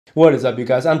What is up, you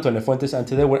guys? I'm Fuentes, and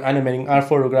today we're animating our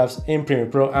photographs in Premiere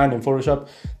Pro and in Photoshop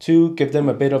to give them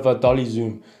a bit of a dolly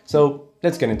zoom. So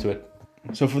let's get into it.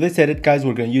 So for this edit, guys,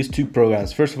 we're going to use two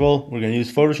programs. First of all, we're going to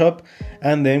use Photoshop,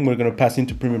 and then we're going to pass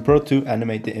into Premiere Pro to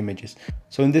animate the images.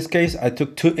 So in this case, I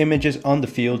took two images on the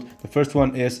field. The first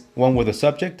one is one with a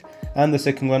subject and the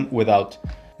second one without.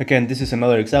 Again, this is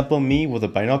another example, me with the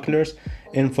binoculars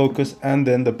in focus and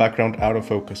then the background out of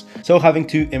focus. So having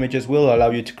two images will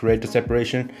allow you to create the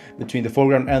separation between the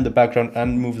foreground and the background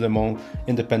and move them all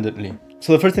independently.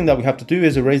 So the first thing that we have to do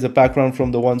is erase the background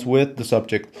from the ones with the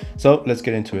subject. So let's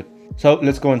get into it. So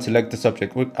let's go and select the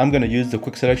subject. I'm going to use the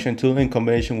quick selection tool in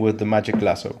combination with the magic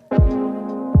lasso.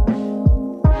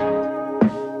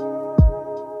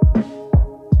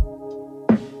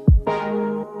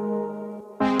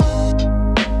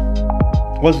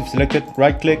 Once we've selected,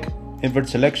 right click, invert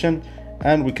selection,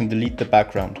 and we can delete the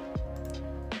background.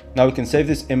 Now we can save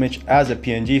this image as a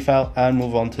PNG file and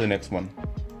move on to the next one.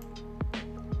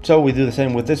 So we do the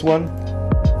same with this one.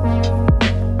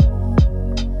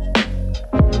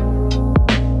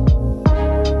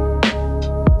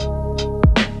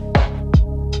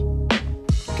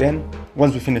 Again,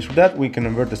 once we finish with that, we can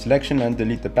invert the selection and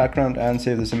delete the background and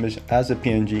save this image as a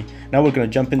PNG. Now we're going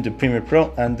to jump into Premiere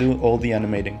Pro and do all the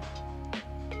animating.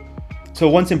 So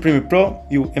once in Premiere Pro,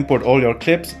 you import all your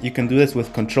clips. You can do this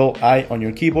with Ctrl-I on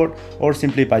your keyboard or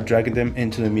simply by dragging them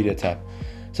into the Media tab.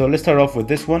 So let's start off with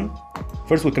this one.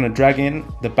 First, we're going to drag in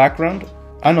the background,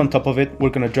 and on top of it, we're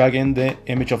going to drag in the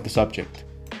image of the subject.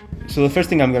 So the first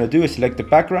thing I'm going to do is select the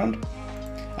background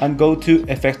and go to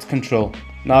Effects Control.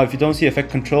 Now, if you don't see Effect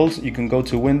Controls, you can go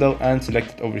to Window and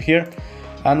select it over here,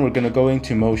 and we're going to go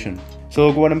into Motion. So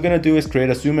what I'm going to do is create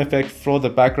a zoom effect for the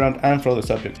background and for the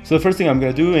subject. So the first thing I'm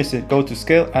going to do is go to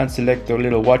Scale and select the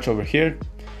little watch over here.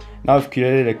 Now I've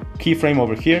created a keyframe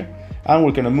over here, and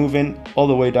we're going to move in all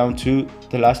the way down to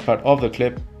the last part of the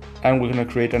clip, and we're going to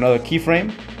create another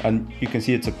keyframe, and you can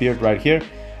see it's appeared right here,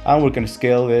 and we're going to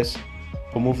scale this,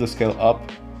 or move the scale up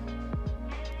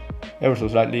ever so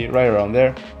slightly, right around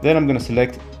there. Then I'm going to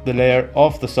select the layer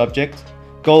of the subject,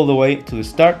 go all the way to the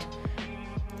start,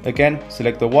 again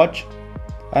select the watch,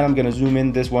 and I'm going to zoom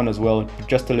in this one as well,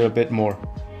 just a little bit more.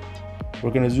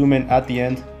 We're going to zoom in at the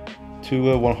end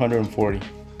to 140.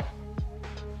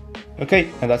 Okay,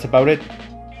 and that's about it.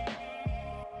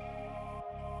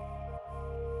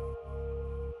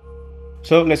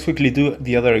 So let's quickly do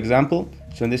the other example.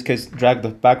 So in this case, drag the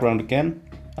background again,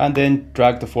 and then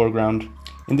drag the foreground.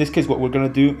 In this case, what we're going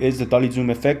to do is the dolly zoom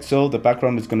effect. So the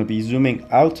background is going to be zooming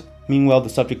out, meanwhile the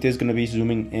subject is going to be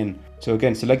zooming in. So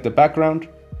again, select the background,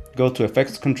 go to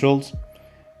Effects Controls,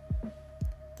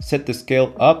 set the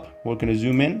scale up. We're going to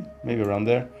zoom in, maybe around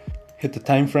there, hit the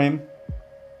time frame,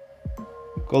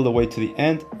 go all the way to the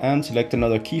end, and select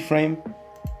another keyframe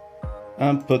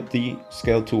and put the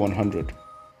scale to 100,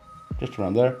 just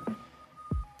around there.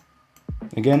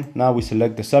 Again, now we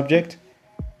select the subject.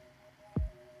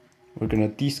 We're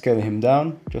going to descale him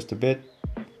down just a bit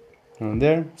around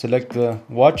there. Select the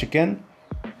watch again,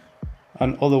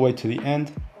 and all the way to the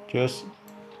end, just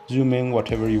zoom in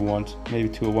whatever you want, maybe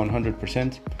to a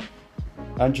 100%.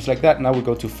 And just like that, now we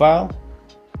go to File,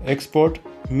 Export,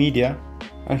 Media,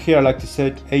 and here I like to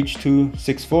set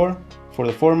H.264 for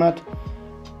the format,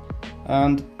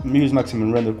 and use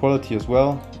maximum render quality as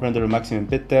well, render a maximum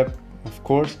bit depth, of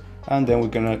course, and then we're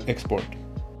gonna export.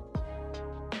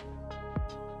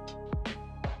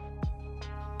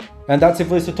 And that's it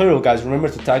for this tutorial, guys. Remember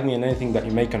to tag me in anything that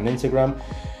you make on Instagram.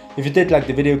 If you did like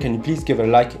the video, can you please give it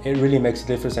a like? It really makes a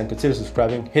difference, and consider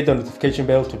subscribing. Hit the notification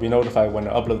bell to be notified when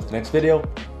I upload the next video.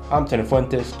 I'm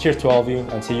Fuentes. Cheers to all of you,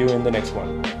 and see you in the next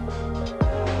one.